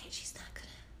keep quiet, she's not gonna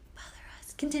bother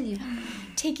us. Continue.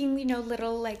 Taking,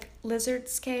 little like lizard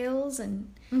scales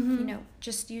and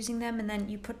just using them, and then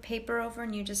you put paper over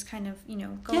and you just kind of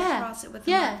go across it with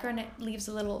a marker, and it leaves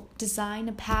a little design,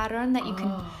 a pattern that you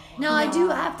can. Now, I do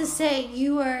have to say,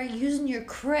 you are using your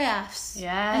crafts.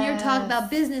 And you're talking about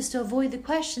business to avoid the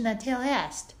question that Taylor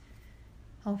asked.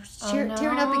 Tearing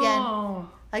up again.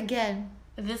 Again.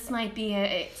 This might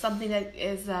be something that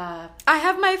is... I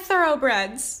have my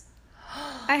thoroughbreds.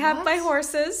 I have my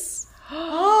horses.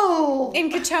 Oh.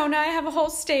 In Katona, I have a whole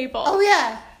stable. Oh,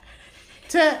 yeah.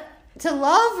 To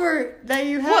love or that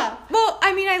you have? Well,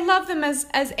 I mean, I love them as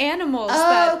animals.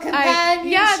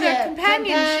 Companionship. They're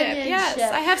companionship. Yes,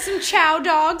 I have some chow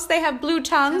dogs. They have blue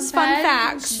tongues. Fun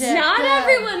facts. Not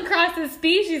everyone crosses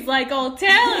species like old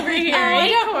Tail over here. I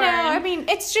don't know. I mean,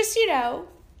 it's just you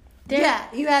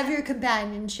have your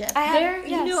companionship.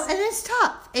 And it's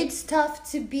tough. It's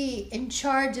tough to be in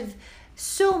charge of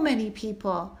so many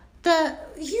people.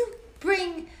 You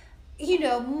bring,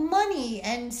 money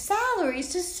and salaries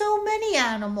to so many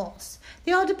animals.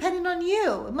 They all depend on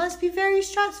you. It must be very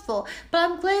stressful. But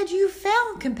I'm glad you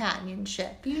found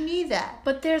companionship. You need that.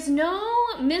 But there's no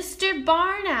Mr.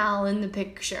 Barn Owl in the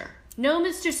picture. No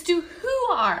Mr. Stu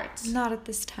Huart. Not at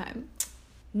this time.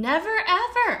 Never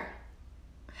ever.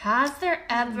 Has there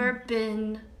ever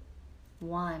been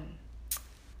one?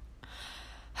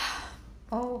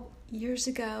 Oh, years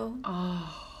ago.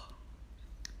 Oh.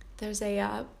 There's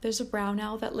a brown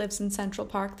owl that lives in Central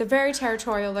Park. They're very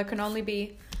territorial. There can only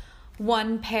be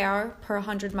one pair per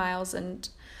 100 miles, and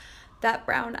that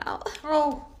brown owl.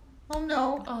 Oh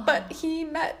no. Oh. But he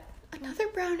met another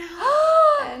brown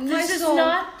owl. And This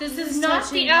is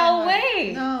not the owl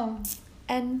way. No.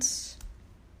 And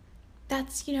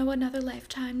that's, another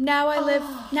lifetime. Now I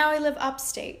live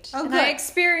upstate. Oh, and good. I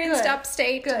experienced Good.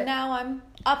 upstate. Good. And now I'm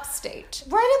upstate.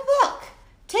 Write a book.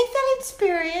 Take that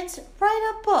experience,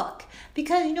 write a book.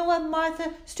 Because you know what,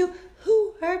 Martha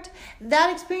Stewart, that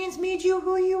experience made you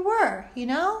who you were,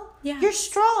 Yeah. You're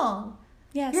strong.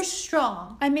 Yes. You're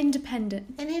strong. I'm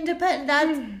independent. And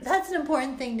independent, that's an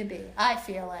important thing to be, I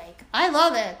feel like. I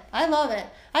love it.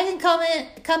 I can come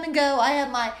and go. I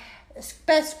have my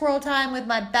best squirrel time with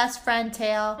my best friend,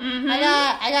 Tail.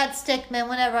 I got Stickman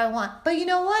whenever I want. But you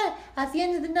know what? At the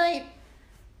end of the night,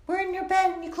 we're in your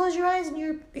bed and you close your eyes and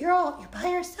you're by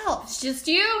yourself. It's just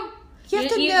you. You have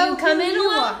to know you come who in you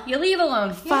alone. are. You leave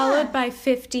alone. Followed by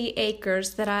 50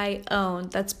 acres that I own.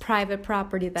 That's private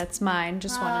property. That's mine.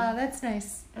 Just want That's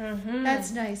nice. Mm-hmm.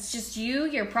 That's nice. It's just you,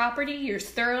 your property, your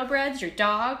thoroughbreds, your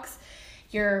dogs,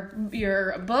 your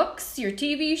books, your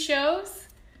TV shows.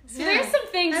 So there's some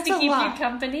things That's to a keep lot. you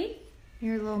company.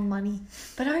 Your little money.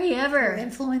 But are you Your ever...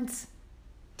 influence.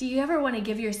 Do you ever want to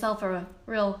give yourself a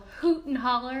real hoot and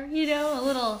holler? A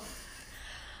little...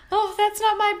 Oh, that's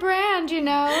not my brand,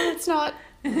 It's not...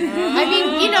 I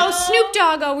mean, Snoop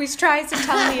Dogg always tries to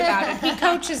tell me about it. He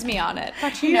coaches me on it.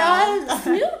 But,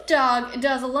 Snoop Dogg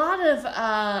does a lot of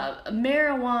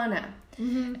marijuana.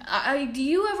 Do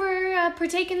you ever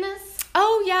partake in this?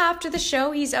 Oh, yeah, after the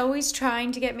show, he's always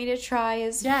trying to get me to try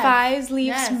his Yes. Five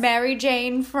Leaves Yes. Mary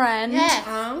Jane friend. Yes.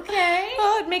 Okay.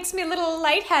 Oh, it makes me a little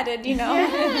lightheaded, you know.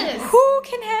 Yes. Who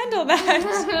can handle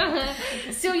that?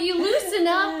 So you loosen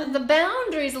up the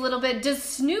boundaries a little bit. Does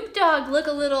Snoop Dogg look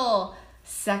a little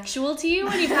sexual to you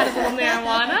when you've had a little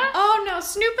marijuana? Oh, no,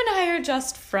 Snoop and I are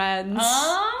just friends.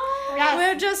 Oh. Yes.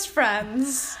 We're just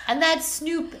friends. And that's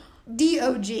Snoop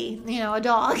D-O-G, a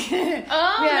dog. Oh, Yeah,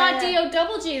 not yeah.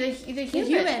 D-O-double-G, the human. The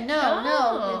human.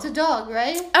 No, it's a dog,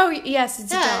 right? Oh, yes,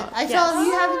 it's a Yeah, dog. I yes. saw. If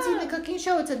you haven't seen the cooking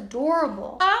show, it's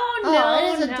adorable. Oh, no.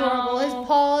 Oh, it is adorable. His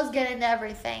paws get into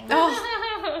everything.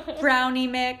 Oh, brownie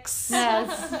mix.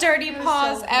 Yes. Dirty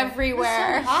paws So good.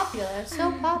 everywhere. So popular,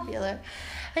 so popular.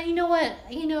 And you know what?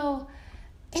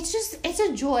 It's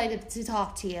a joy to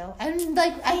talk to you. And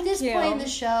like at this you. point in the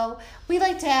show, we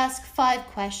like to ask 5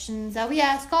 questions that we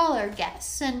ask all our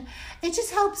guests, and it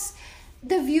just helps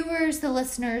the viewers, the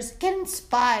listeners get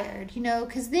inspired.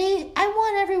 Because I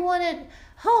want everyone at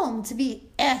home to be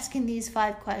asking these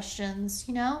 5 questions.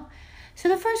 So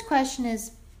the first question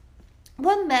is,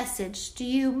 what message do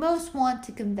you most want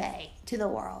to convey to the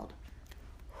world?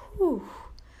 Whew.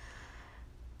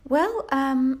 Well,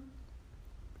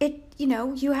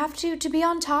 you have to be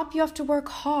on top, you have to work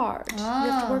hard. You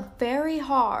have to work very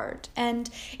hard. And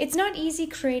it's not easy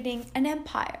creating an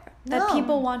empire that No.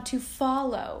 people want to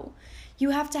follow.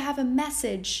 You have to have a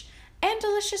message and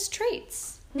delicious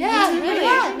treats. Yeah,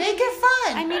 really. make it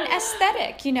fun. I mean,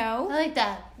 aesthetic, I like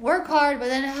that. Work hard, but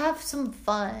then have some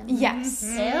fun. Yes.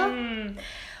 Yeah?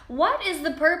 What is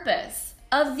the purpose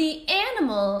of the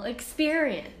animal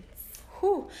experience?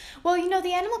 Whew. Well,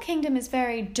 the animal kingdom is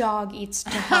very dog eats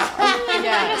dog.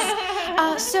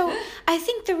 Yes. So I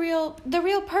think the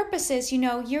real purpose is,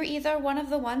 you're either one of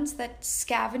the ones that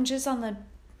scavenges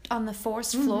on the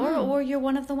forest floor, or you're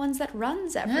one of the ones that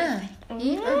runs everything. Yeah.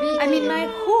 Eat or be I mean, eaten. my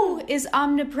who is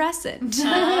omnipresent.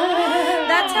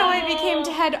 That's how I became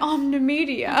to head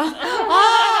Omnimedia.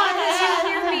 You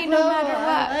hear me no matter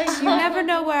what. You never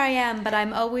know where I am, but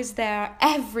I'm always there.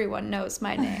 Everyone knows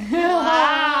my name.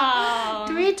 Wow.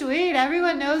 Tweet, tweet.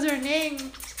 Everyone knows her name.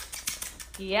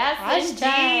 Yes,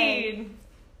 Hashtag. indeed.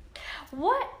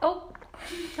 What? Oh,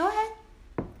 Go ahead.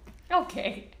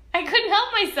 okay. I couldn't help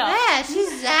myself. Yeah,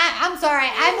 she's I'm sorry.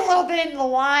 I'm a little bit in the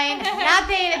wine. Not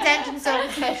paying attention so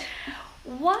good.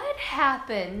 What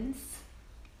happens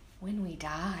when we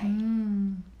die?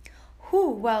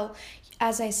 Well,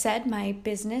 as I said, my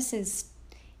business is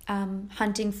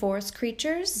hunting forest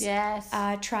creatures. Yes.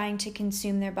 Trying to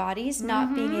consume their bodies,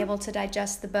 not being able to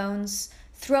digest the bones,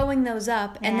 throwing those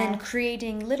up, and then Yes.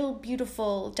 creating little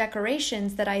beautiful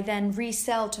decorations that I then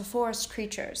resell to forest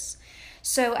creatures.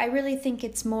 So I really think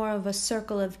it's more of a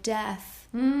circle of death.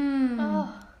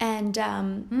 Oh. And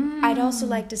I'd also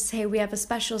like to say we have a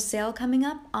special sale coming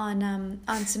up on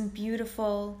some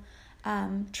beautiful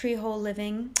tree hole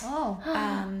living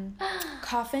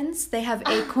coffins. They have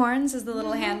acorns as the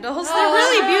little handles. They're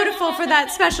really beautiful for that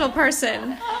special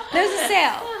person. There's a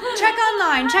sale. Check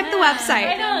online. Check the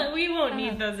website. We won't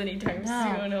need those anytime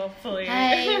soon, hopefully.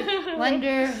 I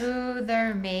wonder who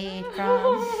they're made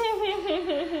from.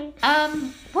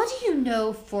 What do you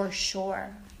know for sure?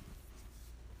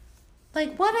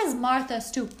 Like, what is Martha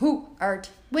Stewart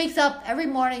wakes up every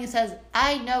morning and says,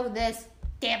 I know this,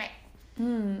 damn it.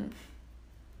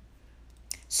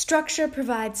 Structure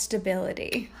provides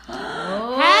stability.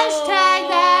 Hashtag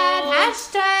that.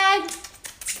 Hashtag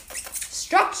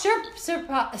structure.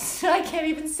 I can't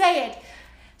even say it.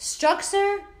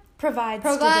 Structure Provides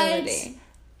provides stability.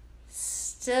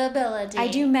 stability. I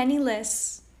do many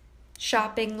lists.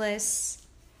 Shopping lists.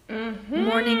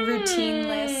 Morning routine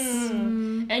lists.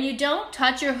 And you don't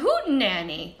touch your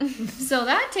hootenanny. So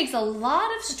that takes a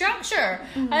lot of structure.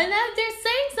 And that they're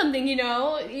saying something,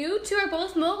 You two are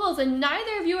both moguls and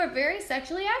neither of you are very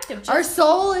sexually active. Our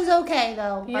soul is okay,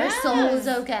 though. Yes. Our soul is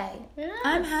okay. Yes.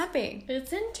 I'm happy.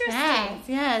 It's interesting. Yes,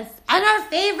 yes. And our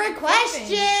favorite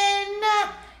question.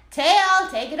 Tail,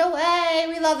 take it away.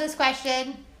 We love this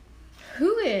question.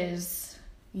 Who is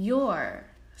your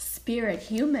spirit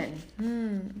human?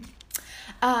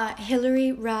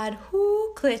 Hillary Rod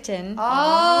Clinton.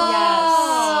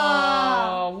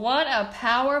 Oh, what a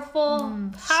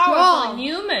powerful Strong.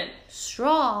 human.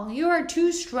 Strong. You are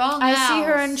too strong. I see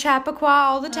her owls. in Chappaqua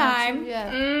all the time.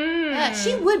 Yeah. Mm. Yeah,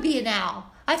 she would be an owl.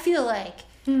 I feel like.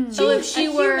 So if she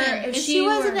were, if she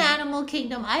was an animal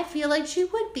kingdom, I feel like she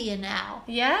would be an owl.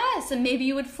 yes, and maybe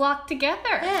you would flock together.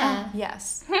 Yeah.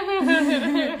 Yes.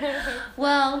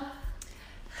 Well,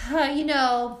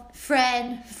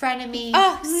 frenemy.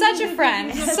 Oh, such a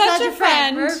friend. Such a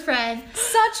friend. We're a friend.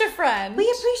 Such a friend. We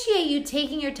appreciate you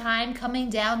taking your time coming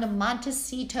down to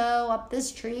Montecito up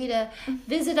this tree to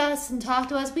visit us and talk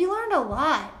to us. We learned a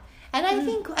lot. And I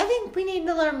think we need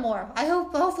to learn more.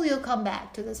 Hopefully you'll come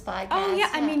back to this podcast. Oh, yeah.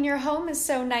 I mean, your home is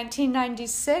so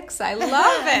 1996. I love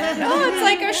it. Oh, it's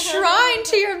like a shrine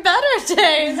to your better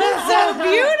days. It's so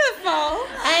beautiful.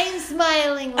 I'm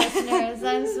smiling, listeners.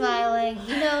 I'm smiling.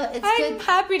 It's I'm good.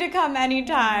 happy to come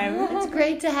anytime. It's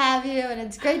great to have you, and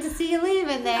it's great to see you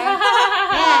leaving there.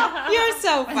 Yeah. You're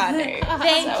so funny.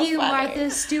 Thank So you, funny. Martha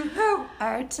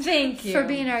Stewart. Thank you. For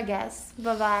being our guest.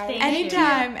 Bye-bye. Thank you.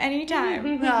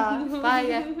 Anytime. Bye.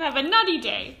 Have a nutty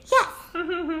day. Yes.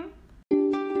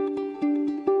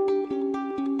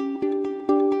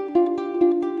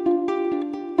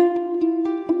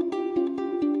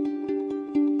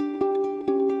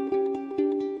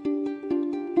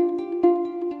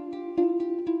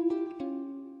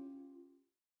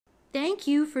 Thank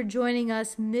you for joining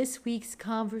us in this week's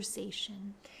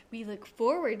conversation. We look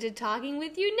forward to talking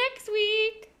with you next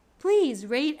week. Please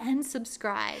rate and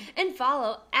subscribe. And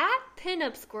follow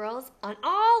 @PinUpSquirrels on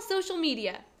all social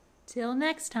media. Till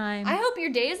next time. I hope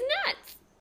your day is nuts.